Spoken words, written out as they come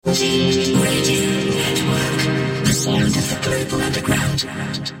Radio Network, the sound of the global underground.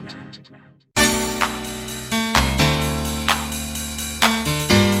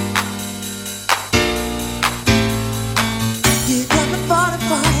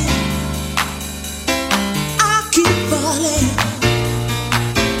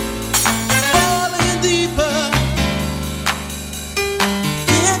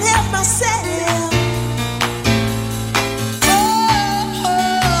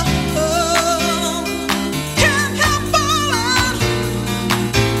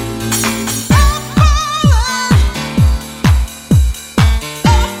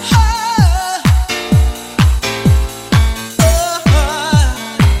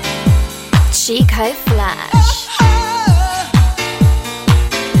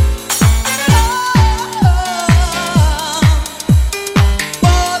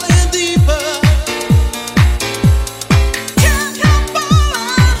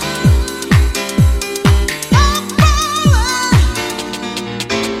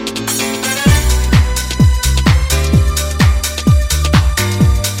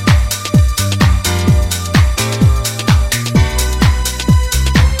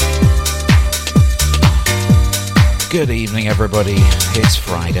 Good evening, everybody. It's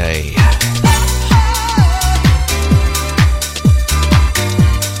Friday.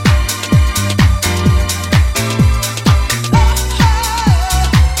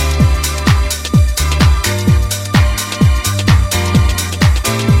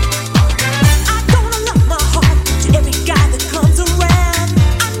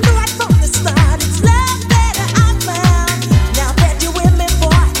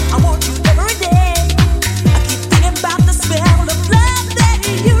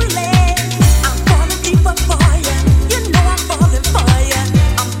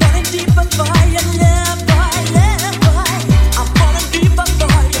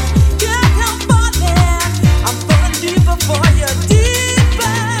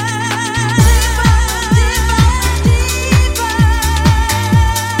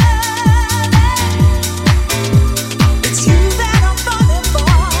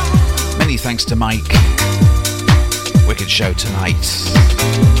 To Mike. Wicked show tonight.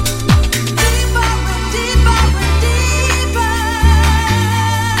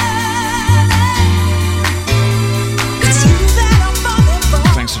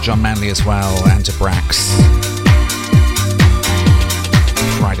 Thanks to John Manley as well, and to Brax.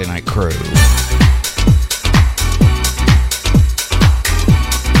 Friday Night Crew.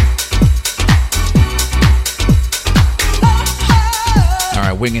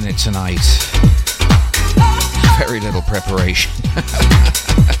 Alright, winging it tonight. Very little preparation. I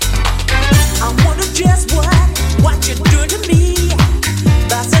wonder just what you're doing to me.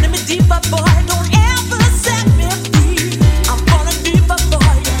 By sending me deeper, boy, don't ever set me free. I'm falling deeper for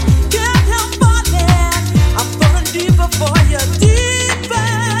you. Can't help falling. I'm falling deeper for you. Deeper.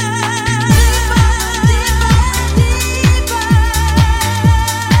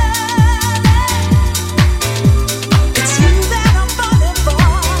 It's you that I'm falling for.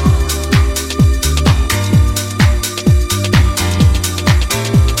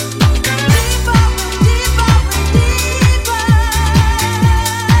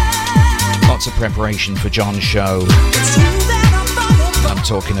 Lots of preparation for John's show. I'm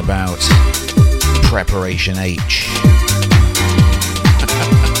talking about Preparation H.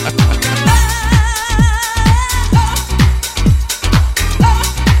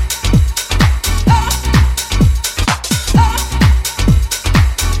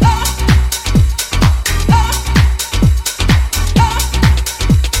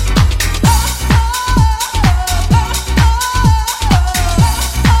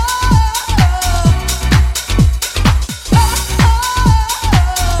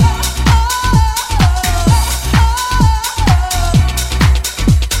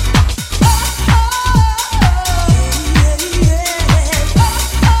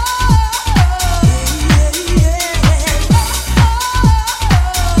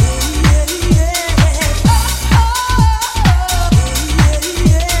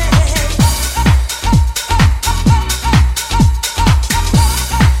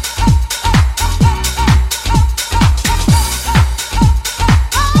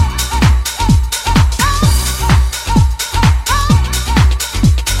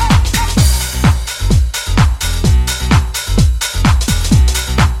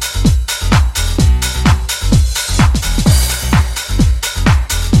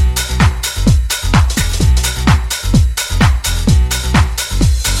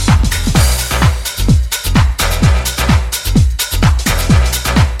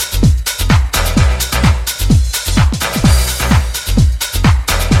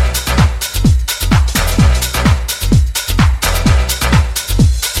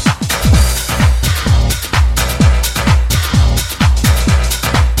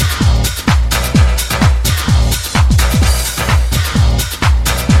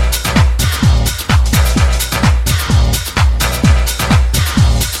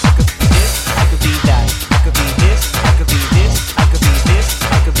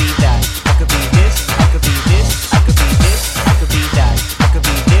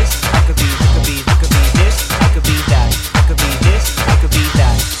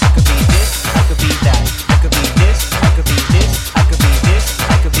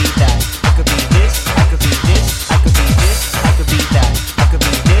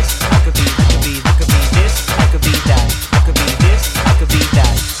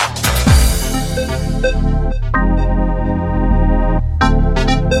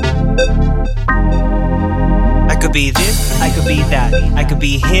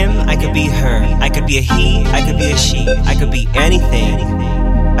 be him, I could be her. I could be a he, I could be a she. I could be anything.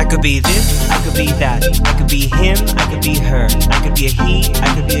 I could be this, I could be that. I could be him, I could be her. I could be a he,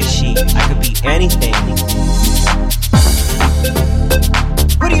 I could be a she. I could be anything.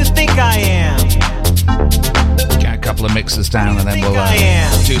 Who do you think I am? Get a couple of mixes down and then we'll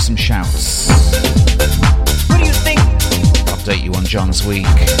do some shouts. Who do you think? Update you on John's week.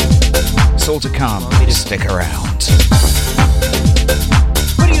 It's all to come. Stick around.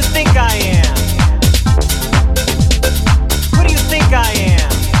 Who do you think I am? Who do you think I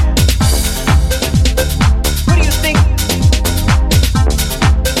am? Who do you think?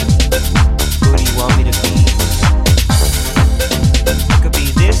 Who do you want me to be? I could be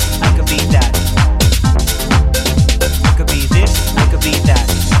this, I could be that. I could be this, I could be that.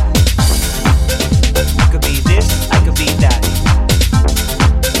 I could be this, I could be that.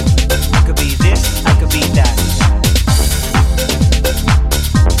 I could be this, I could be that.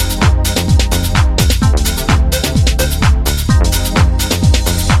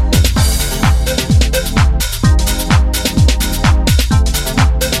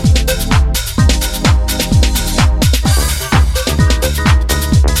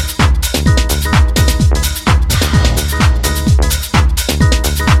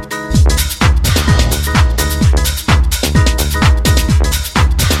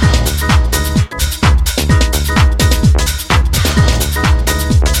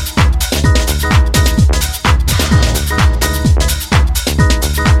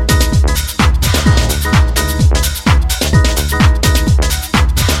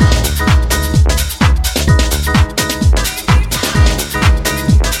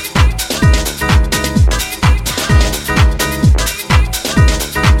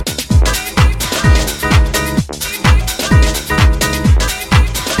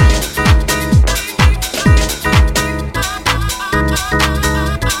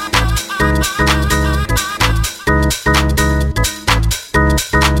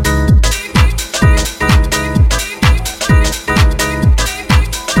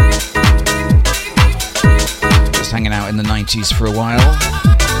 For a while.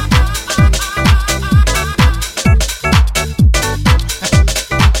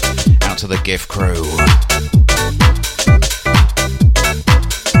 Out to the GIF crew.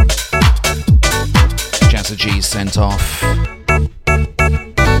 Jazza G sent off.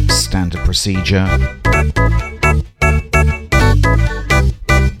 Standard procedure.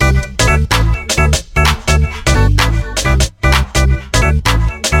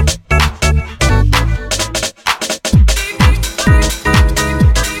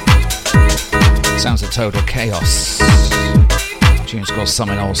 Sounds of total chaos. Tune's called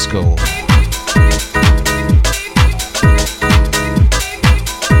Something Old School.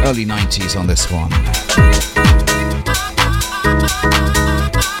 Early 90s on this one.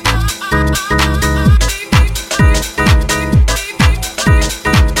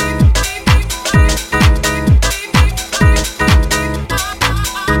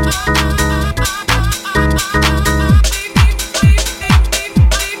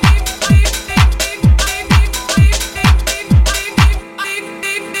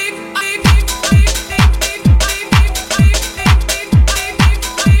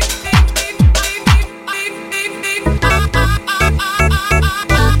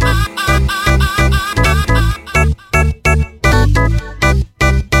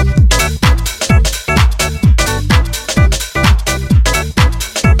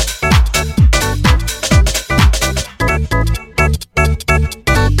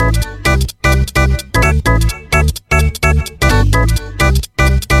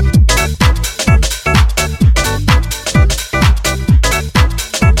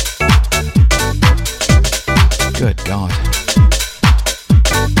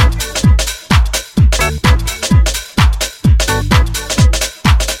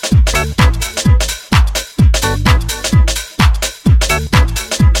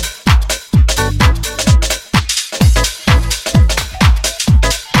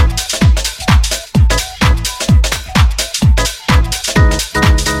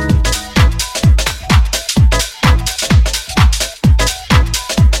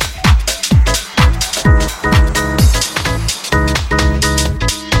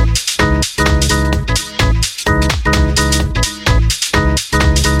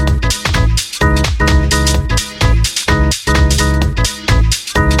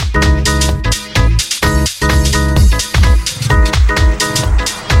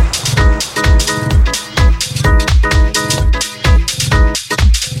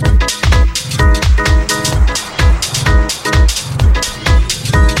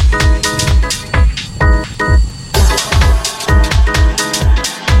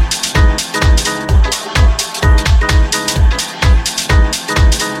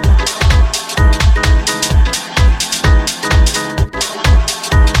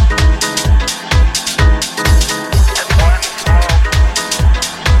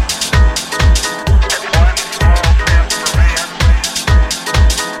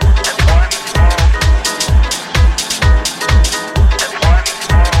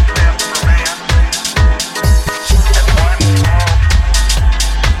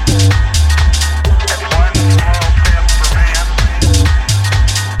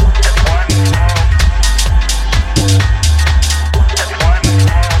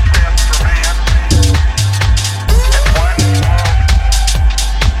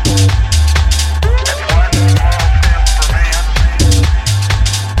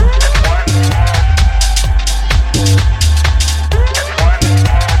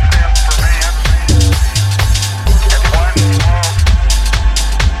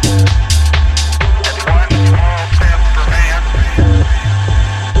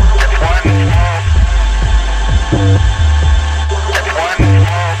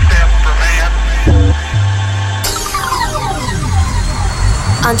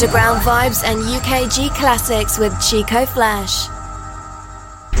 Underground vibes and UKG classics with Chico Flash.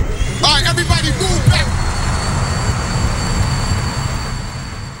 Alright, everybody move back.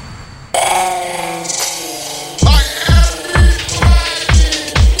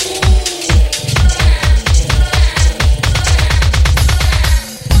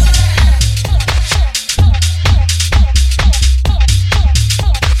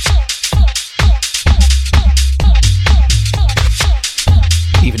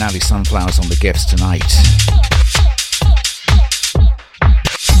 Even Ali Sunflowers on the gifts tonight.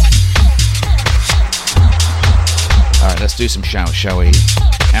 Alright, let's do some shout, shall we?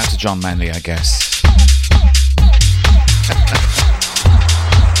 Out to John Manley, I guess.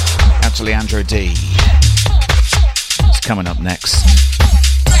 Out to Leandro D. It's coming up next.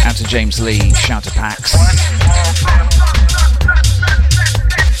 Out to James Lee. Shout to Pax.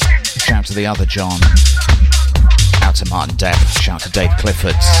 Shout to the other John. Out to Martin Depp. Shout to Dave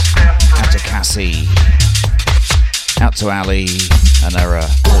Clifford. Out to Cassie. Out to Ali and her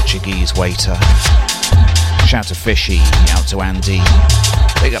Portuguese waiter. Shout to Fishy. Out to Andy.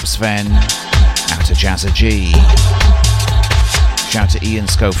 Big up Sven. Out to Jazza G. Shout to Ian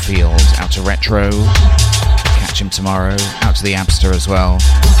Schofield. Out to Retro. Catch him tomorrow. Out to the Abster as well.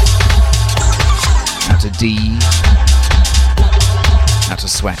 Out to D. Out to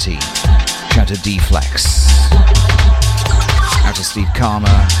Sweaty. Shout to D-Flex. Out to Steve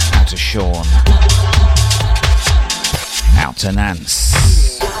Karma. Out to Sean. Out to Nance.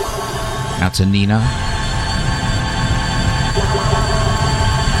 Out to Nina.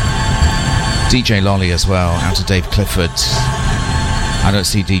 DJ Lolly as well. Out to Dave Clifford. I don't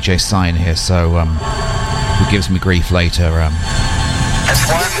see DJ Sign here, so who gives me grief later.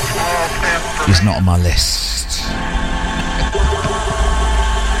 He's not on my list.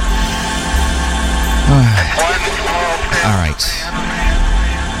 Alright.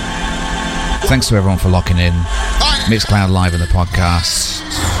 Thanks to everyone for locking in. Mixcloud Live and the podcast.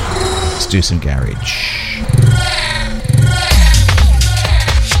 Let's do some garage.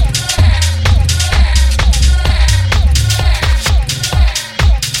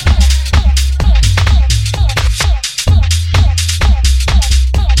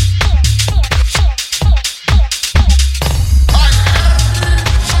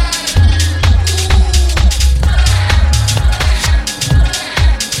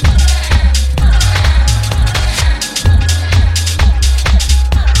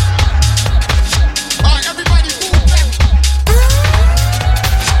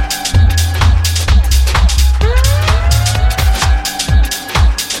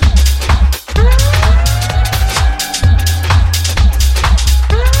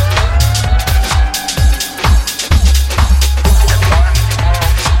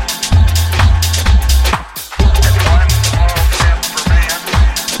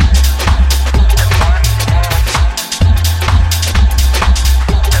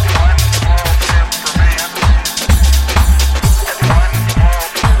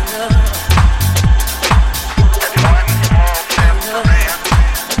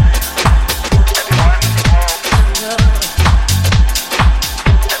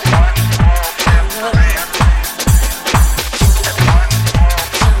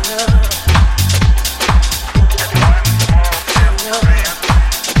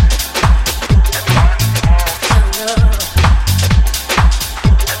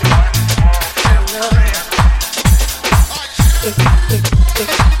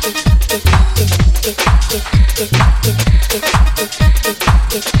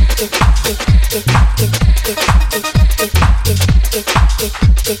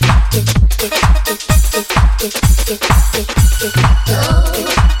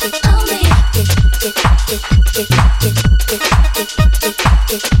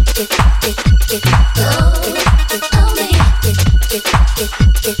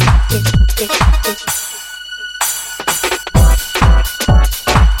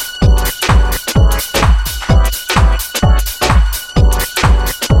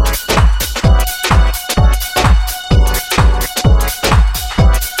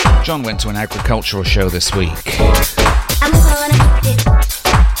 John went to an agricultural show this week.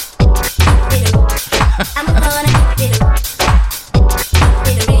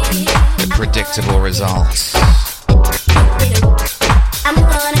 The predictable results.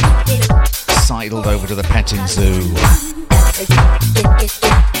 Sidled over to the petting zoo.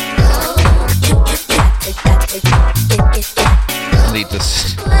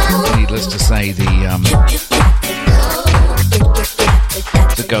 Needless to say,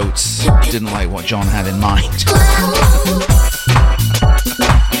 the goats didn't like what John had in mind.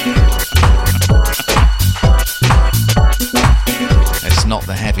 It's not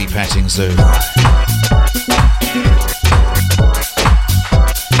the heavy petting zoo.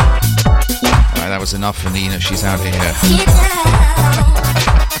 Alright, that was enough for Nina, she's out of here.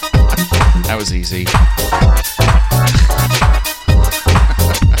 That was easy.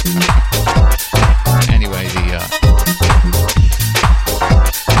 Anyway,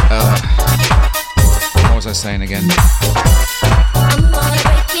 what was I saying again?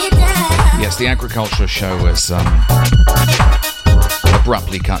 Yes, the agricultural show was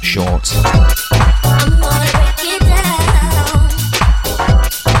abruptly cut short.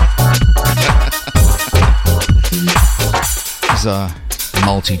 It's a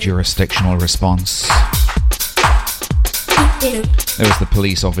multi-jurisdictional response. There was the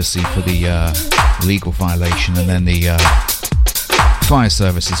police, obviously, for the legal violation, and then the fire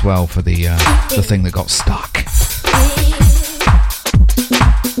service as well for the thing that got stuck.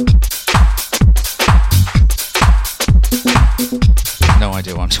 No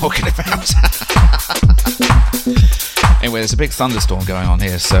idea what I'm talking about. Anyway, there's a big thunderstorm going on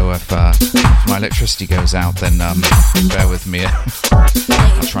here, so if my electricity goes out, then bear with me.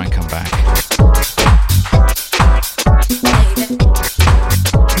 I'll try and come back.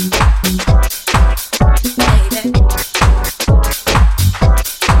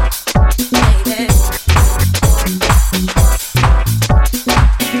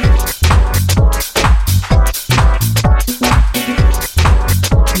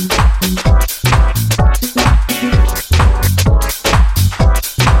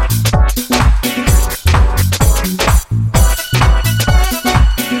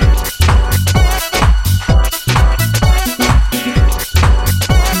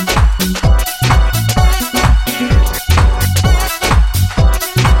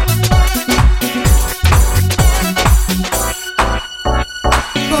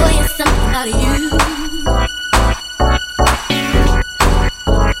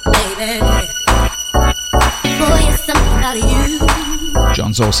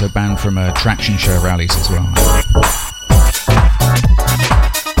 John's also banned from traction show rallies as well.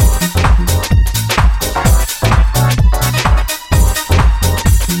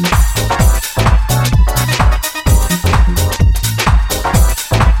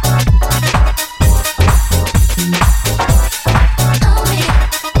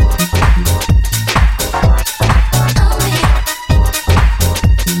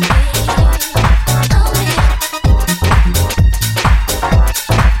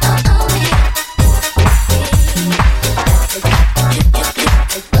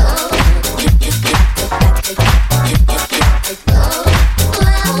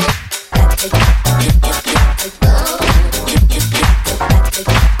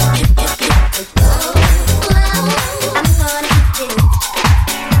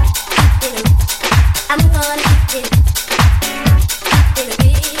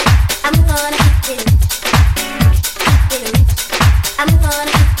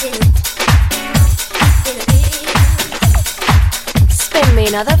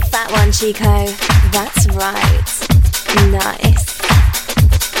 Another fat one, Chico. That's right. Nice.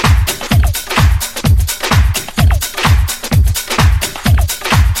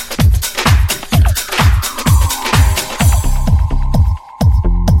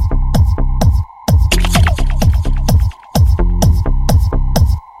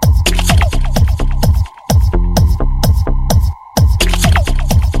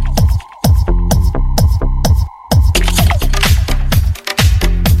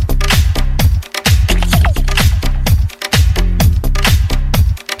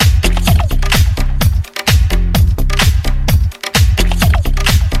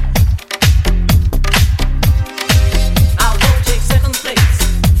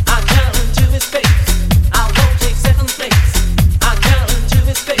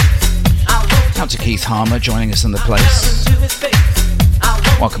 Joining us in the place.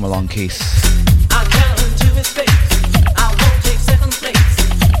 Welcome along, Keith.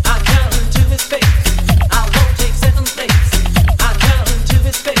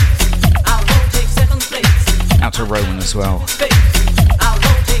 Out to Roman as well.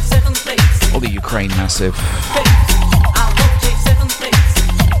 All the Ukraine massive.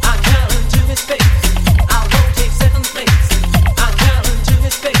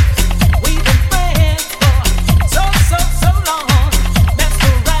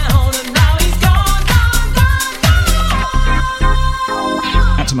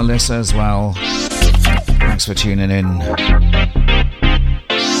 Melissa as well. Thanks for tuning in.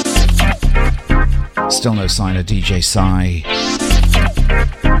 Still no sign of DJ Sai.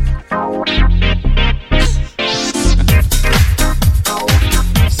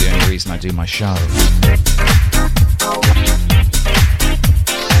 It's the only reason I do my show.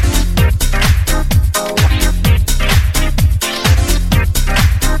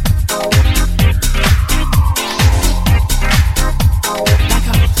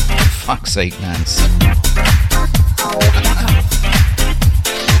 sake, Nance. If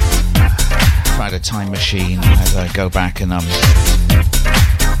I had a time machine, I'd go back and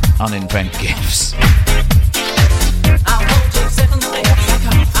uninvent gifs.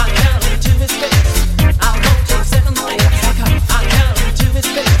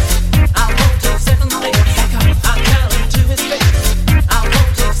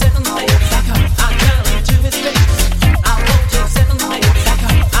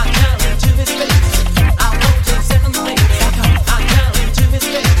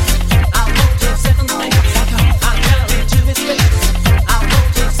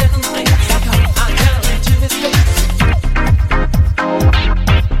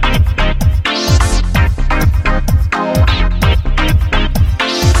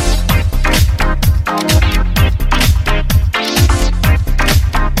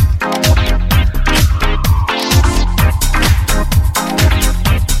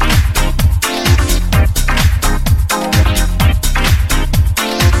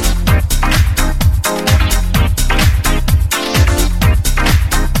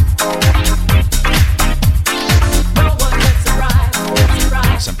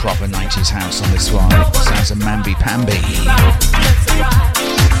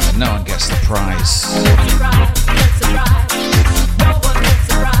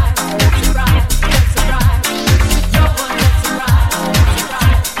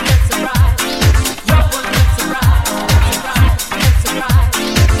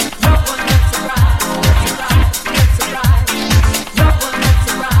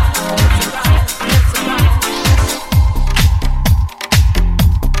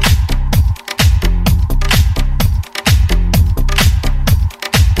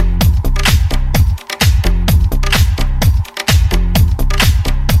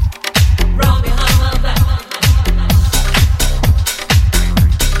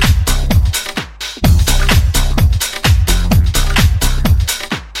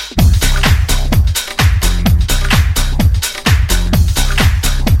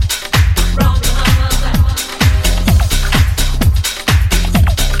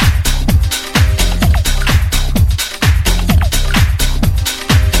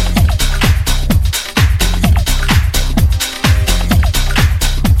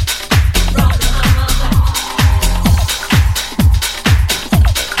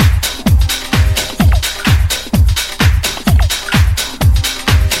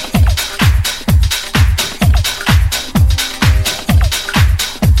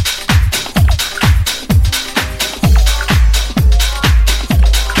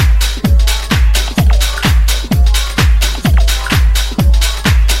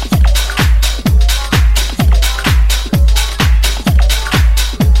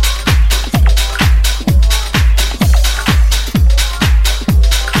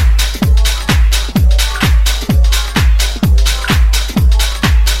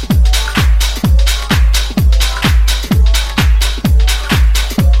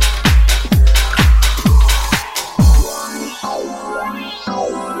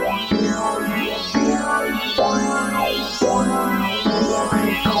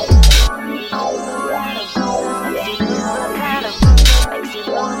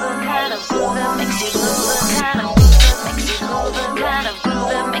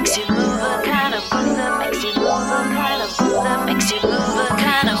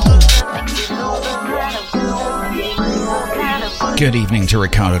 Good evening to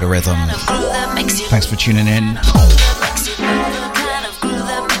Ricardo the Rhythm. Thanks for tuning in.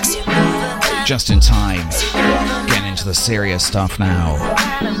 Just in time, getting into the serious stuff now.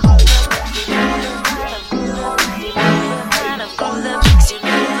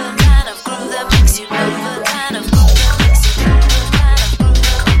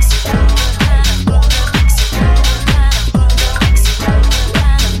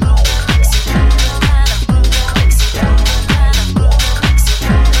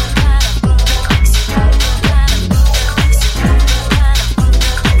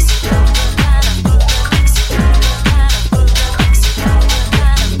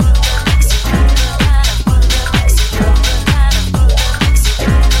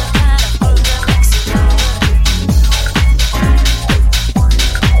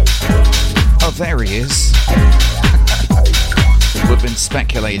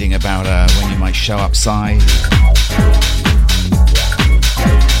 Speculating about when you might show up, Si.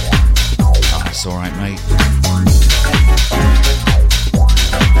 Oh, that's alright, mate.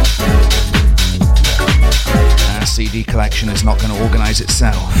 Our CD collection is not going to organise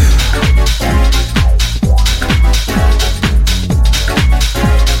itself.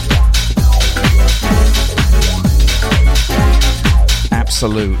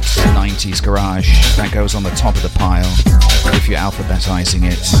 absolute 90s garage. That goes on the top of the pile if you're alphabetizing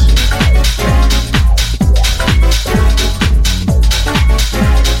it.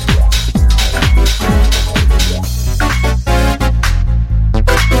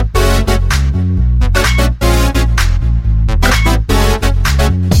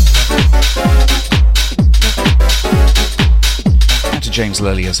 And to James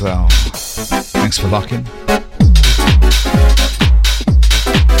Lilly as well. Thanks for locking.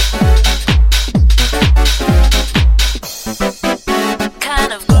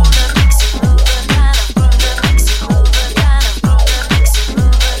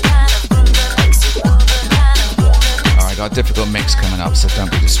 Difficult mix coming up, so don't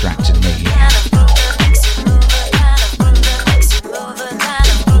be distracting me.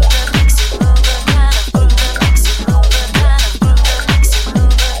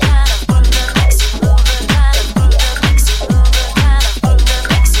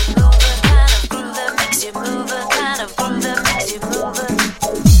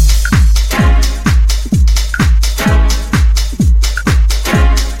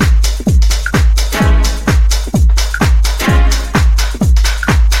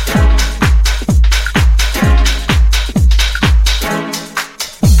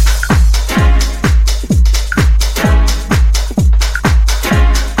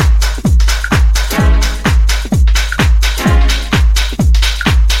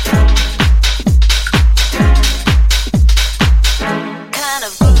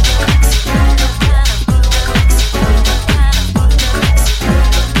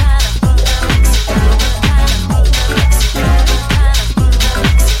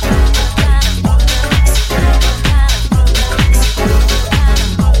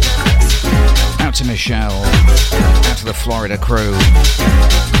 Florida crew.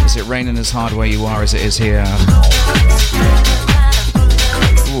 Is it raining as hard where you are as it is here?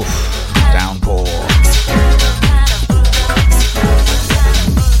 Oof, downpour.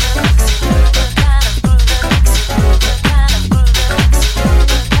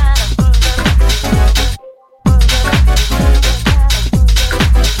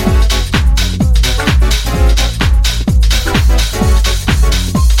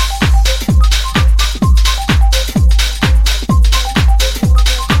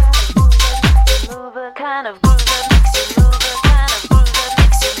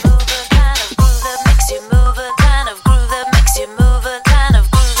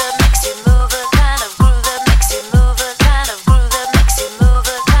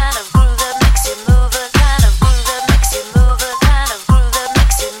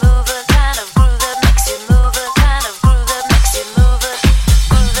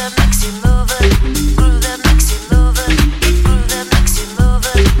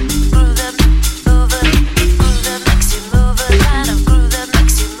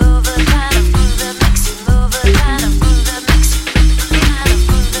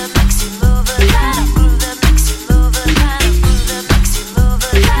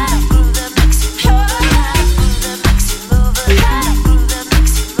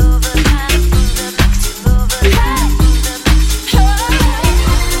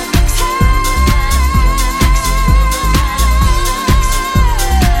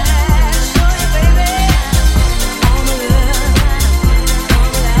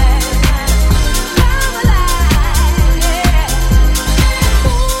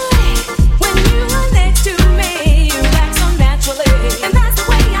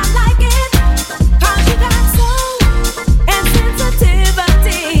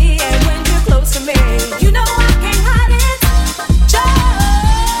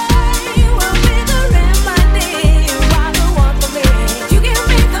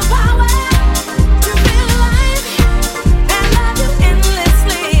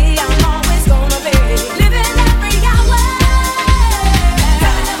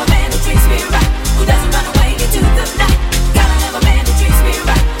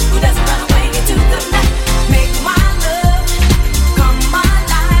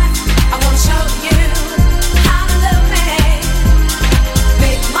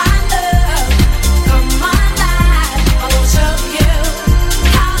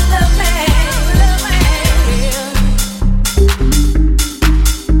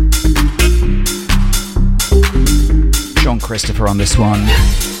 Christopher on this one.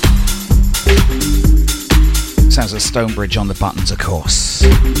 Sounds like Stonebridge on the buttons, of course.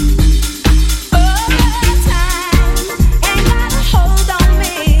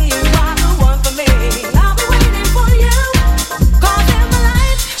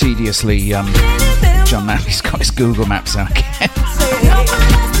 Tediously, John Manley's got his Google Maps out again.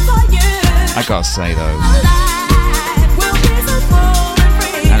 I gotta say though,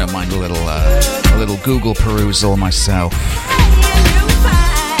 a little Google perusal myself.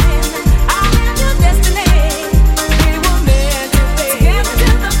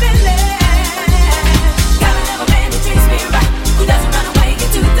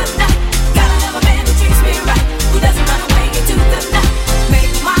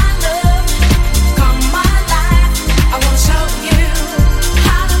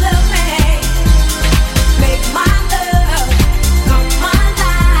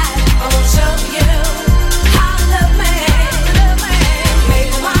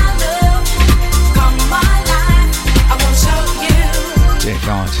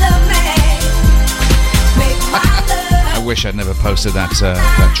 I wish I'd never posted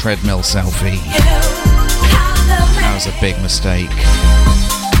that treadmill selfie. That was a big mistake.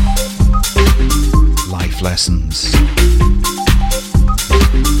 Life lessons.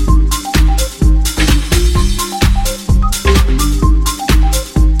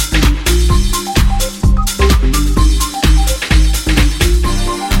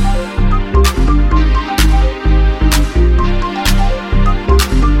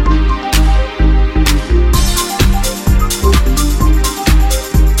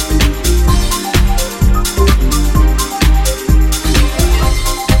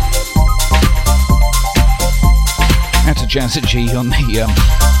 Jazz G on the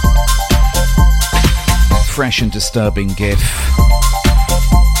fresh and disturbing GIF.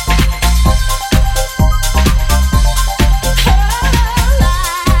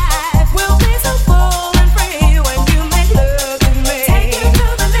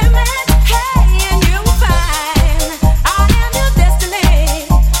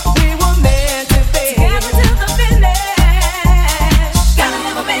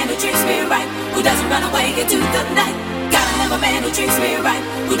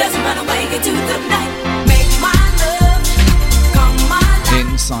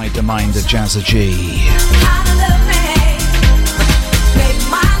 Inside the mind of Jazza G.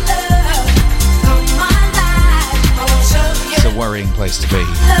 It's a worrying place to be.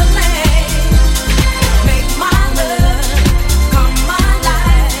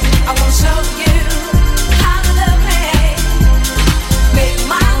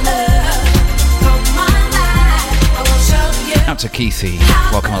 Out to Keithy,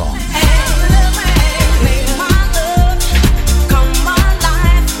 welcome along.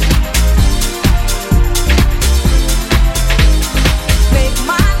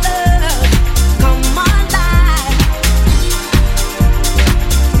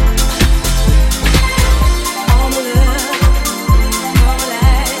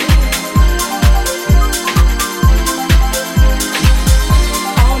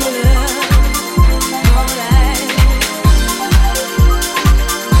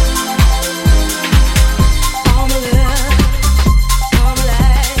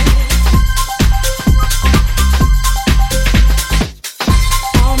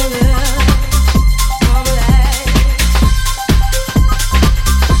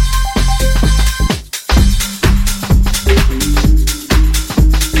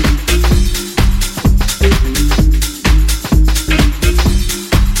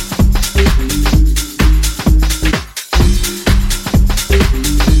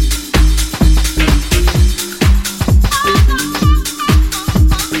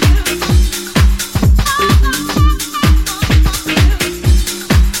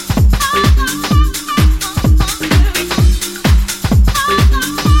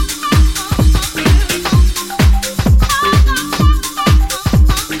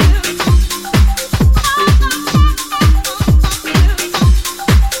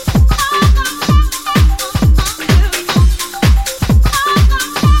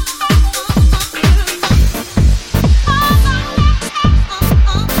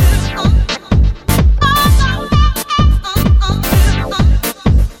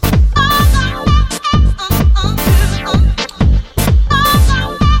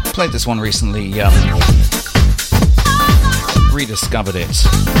 This one recently, rediscovered it,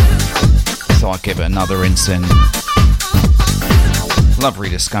 so I'll give it another rinse in. Love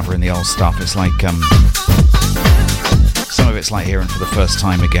rediscovering the old stuff. It's like some of it's like hearing for the first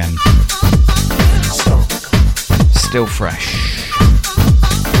time again. Still fresh.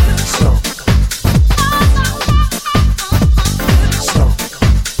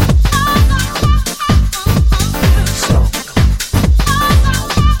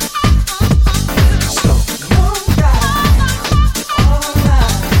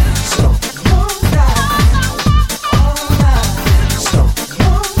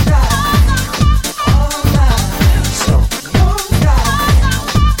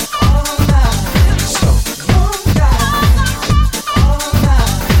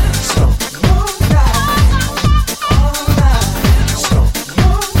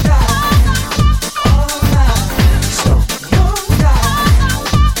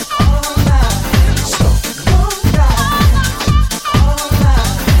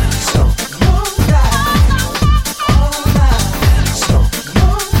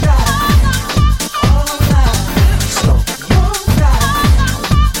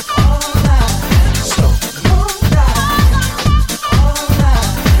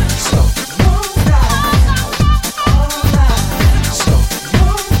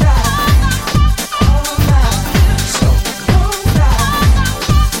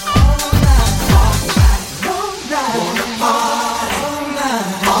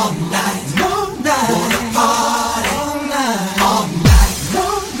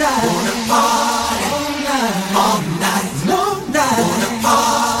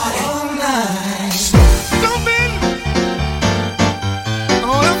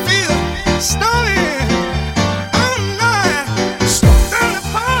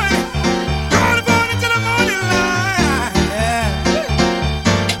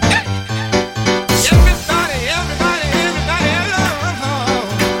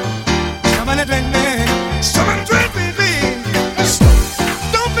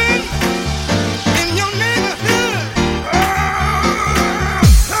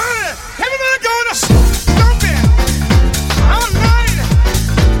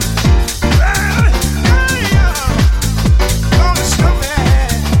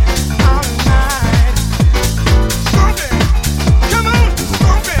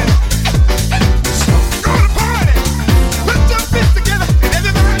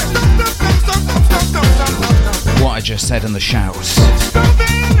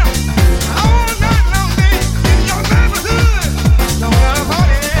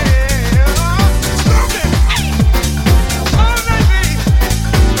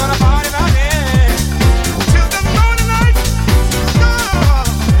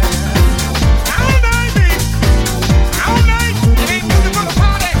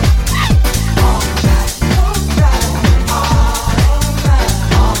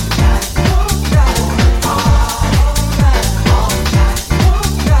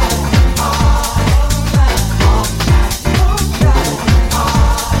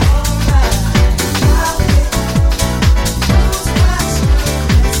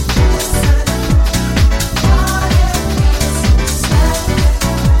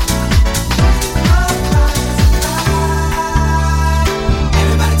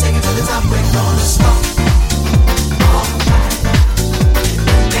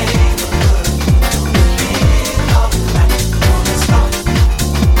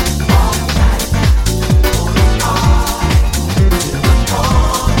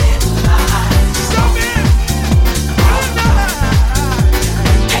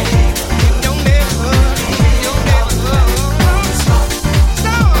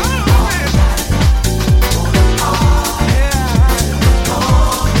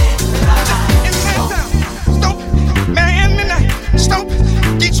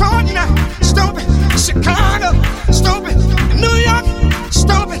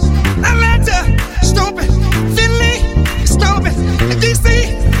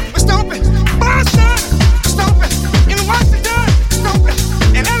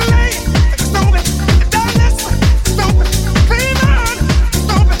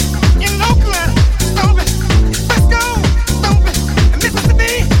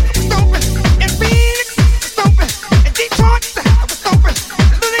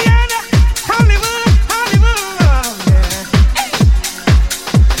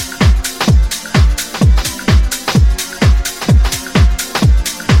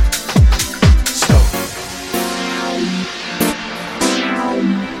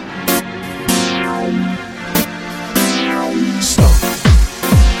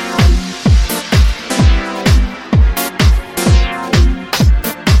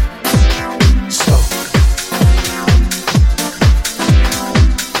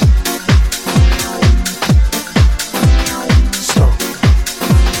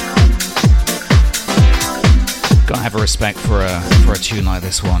 Respect for a tune like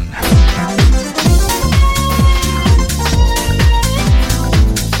this one.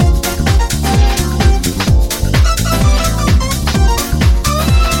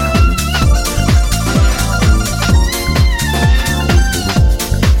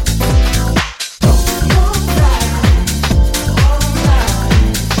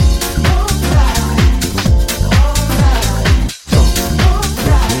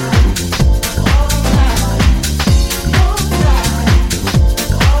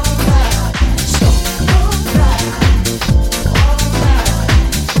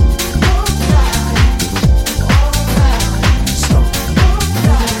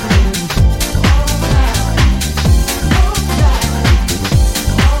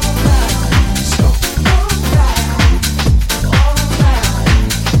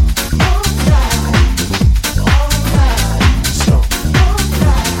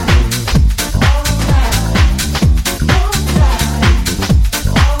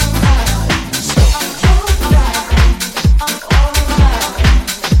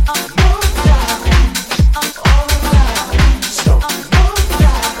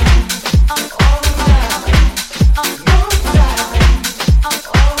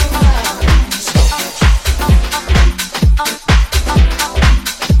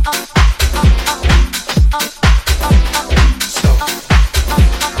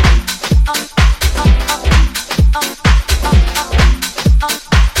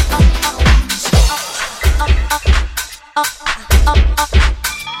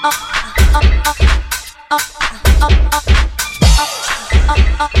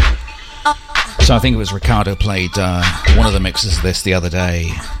 So I think it was Ricardo played one of the mixes of this the other day.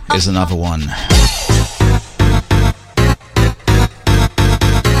 Is another one.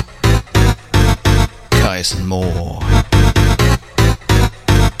 Curtis and Moore.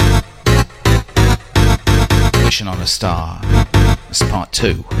 Wishing on a Star. It's part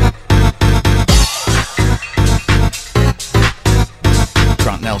 2.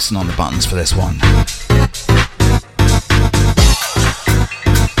 Grant Nelson on the buttons for this one.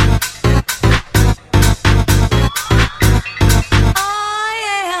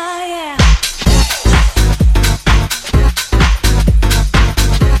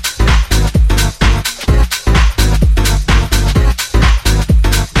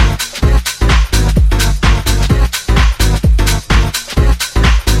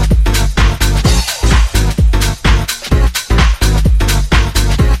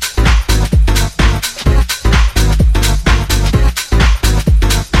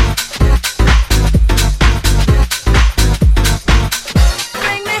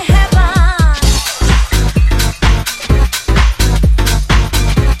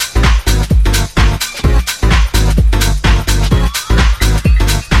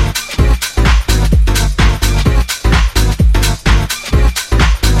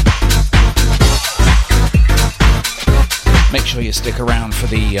 you stick around for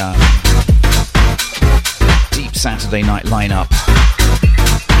the deep Saturday night lineup.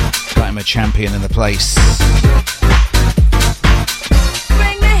 Got him a champion in the place.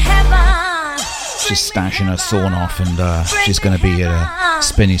 She's stashing her thorn off, and she's going to be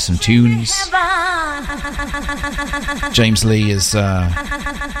spinning some tunes. James Lee is... Oh,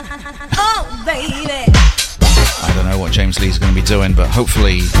 baby. I don't know what James Lee's going to be doing, but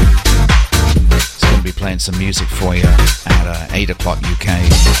hopefully he's going to be playing some music for you at 8 o'clock UK.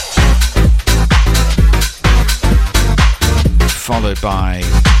 Followed by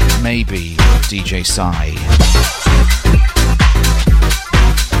maybe DJ Sai.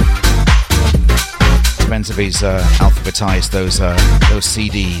 Depends if he's alphabetized those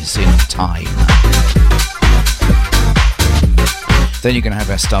CDs in time. Then you're going to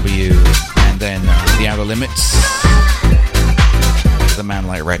have SW, and then The Outer Limits, with a man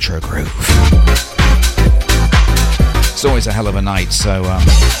like Retro Groove. It's always a hell of a night, so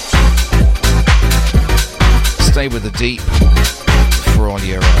stay with the deep for all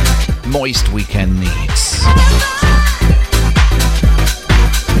your moist weekend needs.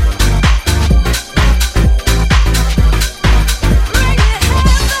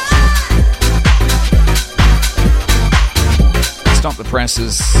 Stop the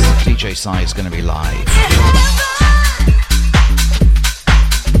presses, DJ Sai is going to be live.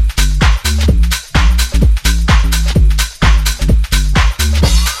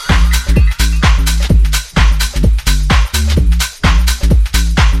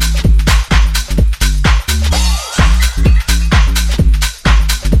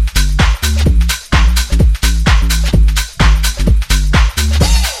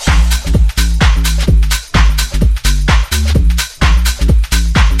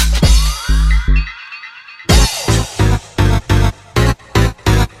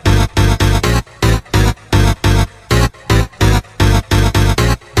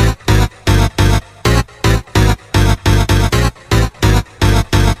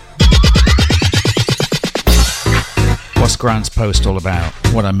 Grant's post all about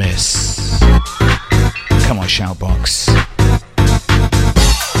what I miss. Come on, Shoutbox.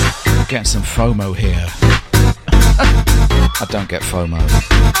 Get some FOMO here. I don't get FOMO.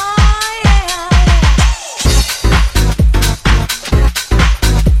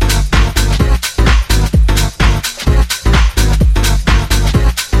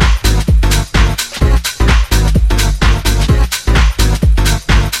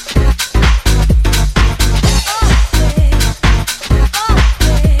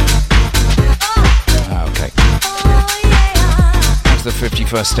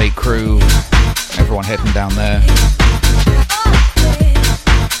 First State crew, everyone heading down there.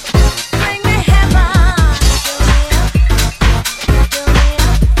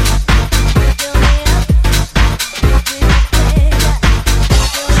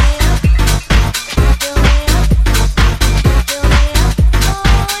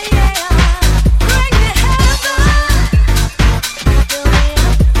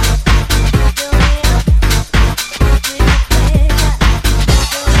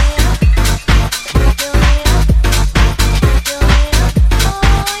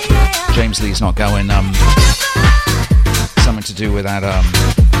 Lee's not going. Something to do with that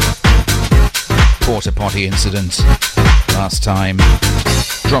porta potty incident last time.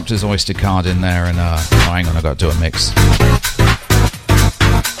 Dropped his Oyster card in there, and oh, hang on, I got to do a mix.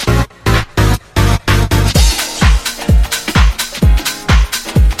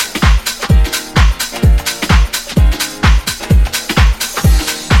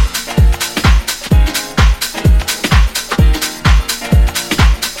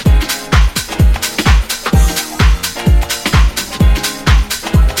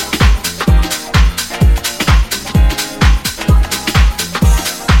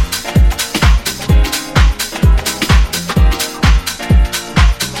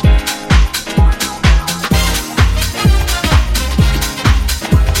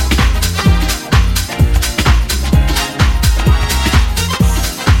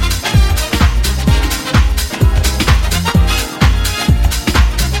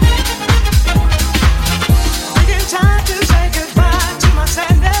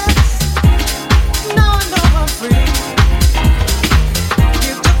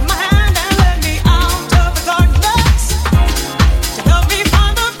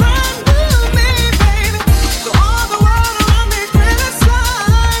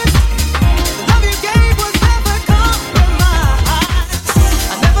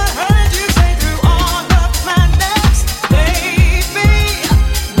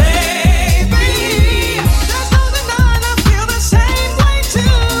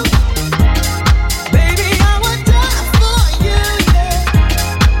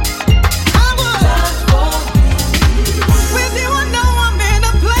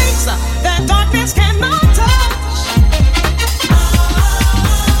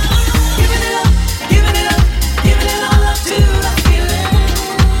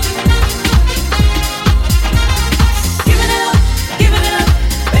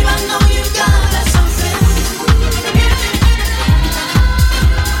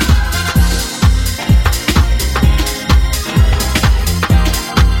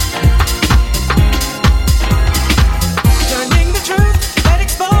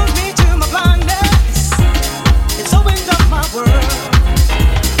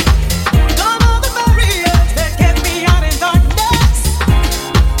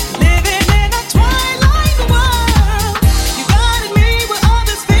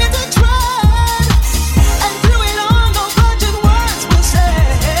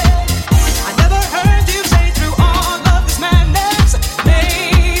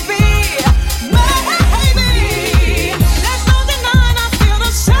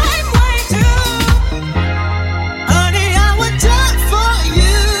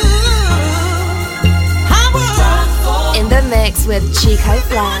 Chico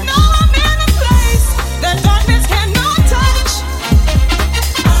Flash.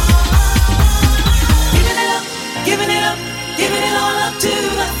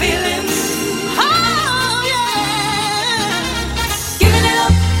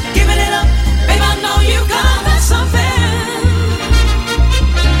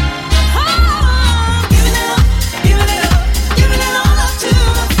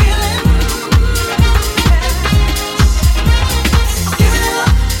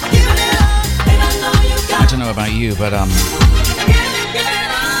 About you, but I'm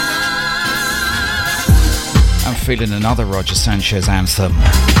feeling another Roger Sanchez anthem.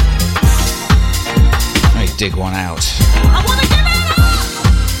 Let me dig one out.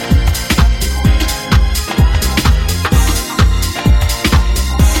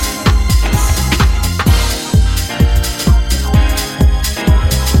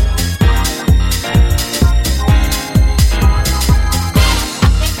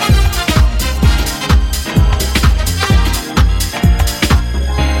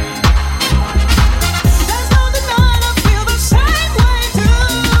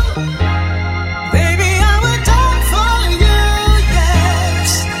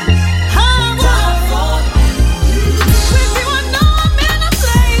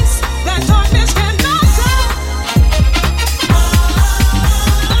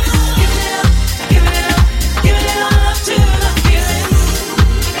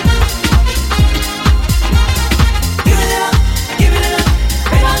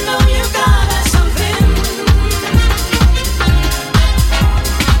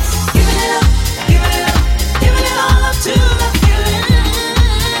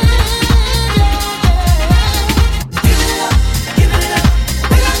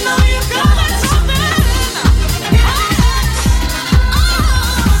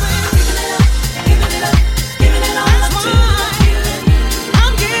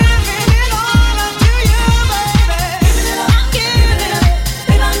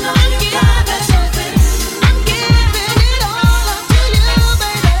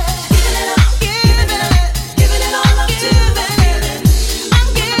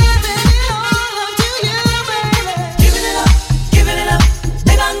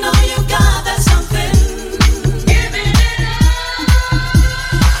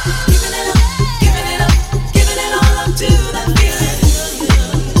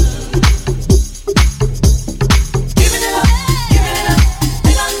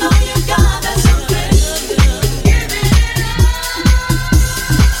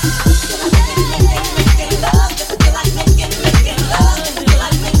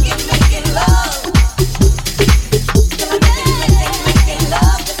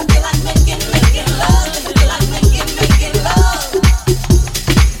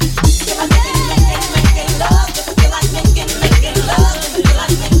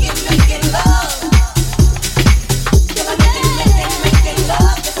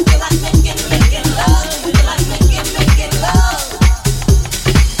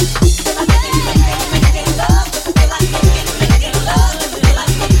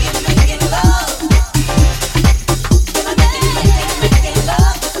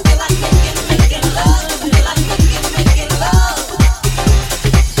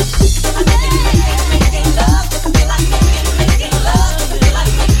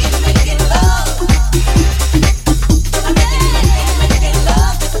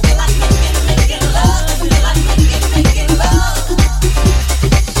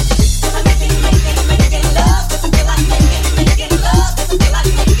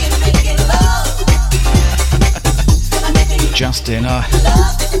 Dinner.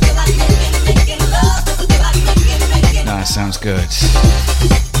 No, sounds good.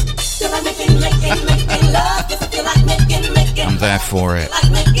 I'm there for it.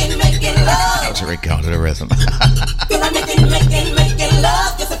 How to regard the rhythm.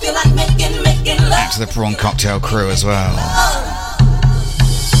 Out to the Prawn Cocktail crew as well.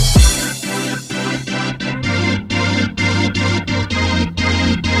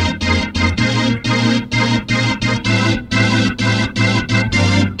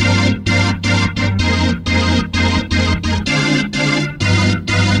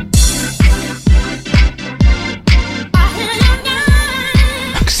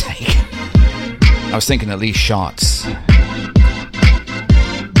 I was thinking at least shots.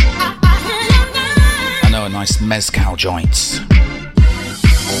 I know a nice mezcal joint.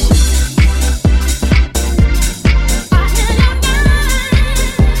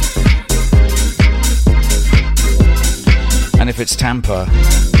 And if it's Tampa,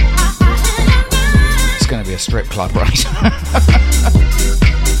 it's going to be a strip club, right?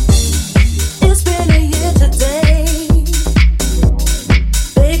 It's been a year today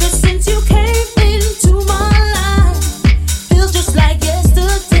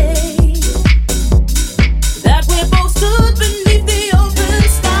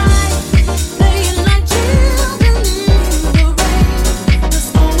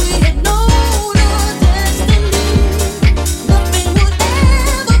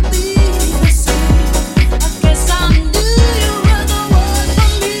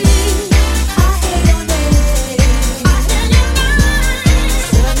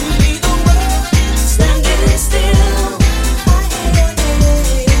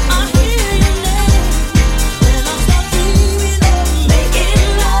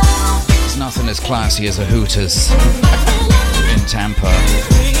classy as a Hooters in Tampa.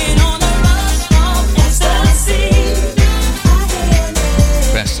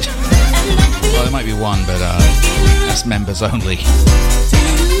 Best. Well, there might be one, but that's members only.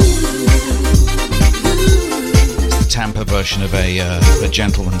 It's the Tampa version of a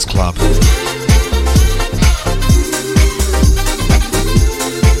gentleman's club.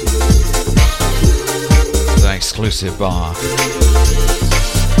 The exclusive bar.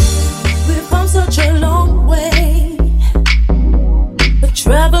 We've come such a long way. The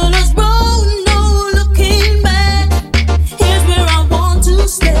traveler's road, no looking back. Here's where I want to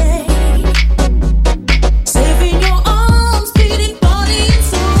stay. Safe in your arms, beating body and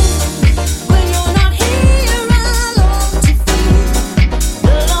soul. When you're not here, I long to feel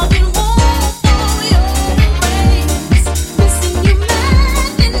the love and warmth of your embrace. Missing you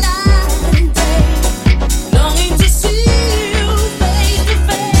madly night and day. Longing to see you face to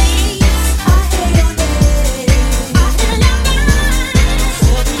face. I hear your name. I hear your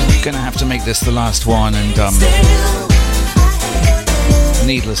name. Gonna have to make this the last one, and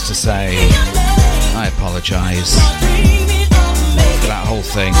needless to say, I apologise for that whole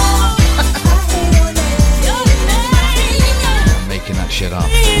thing. I'm making that shit up.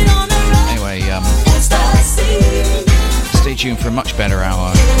 Anyway, stay tuned for a much better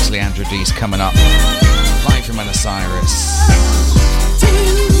hour. It's Leandro D's coming up, live from Buenos Aires.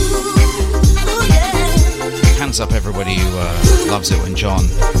 Hands up everybody who loves it when John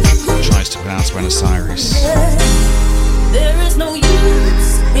tries to pronounce Buenos Aires. There is no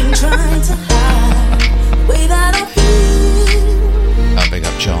use in trying to hide the way that I feel. Big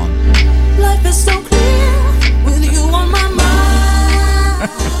up John. Life is so clear with you on my mind. I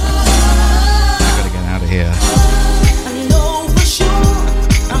gotta get out of here. I know for sure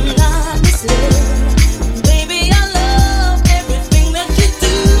I'm not misled. Baby, I love everything that you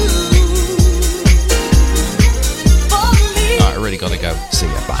do for me. Alright, I really gotta go. See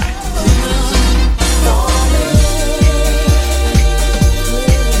ya. Bye.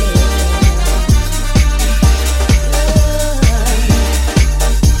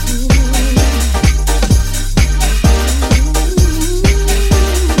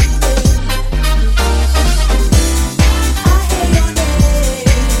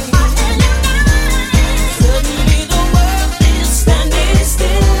 Suddenly the world is standing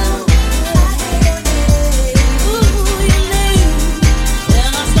still. Ooh, your name.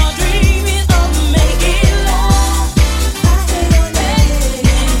 Then I start dreaming of making love.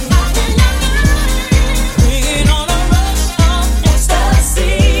 Bringing on a rush of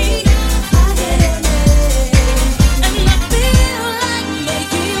ecstasy. And I feel like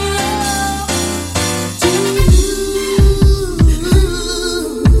making love to you.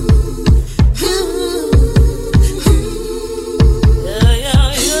 Yeah, yeah,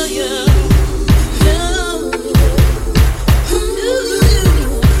 yeah, yeah.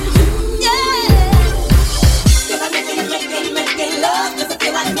 Feel like making love. Does it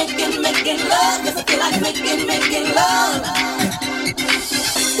feel like making love? Does it feel like making love?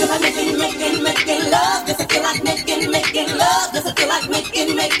 Feel like making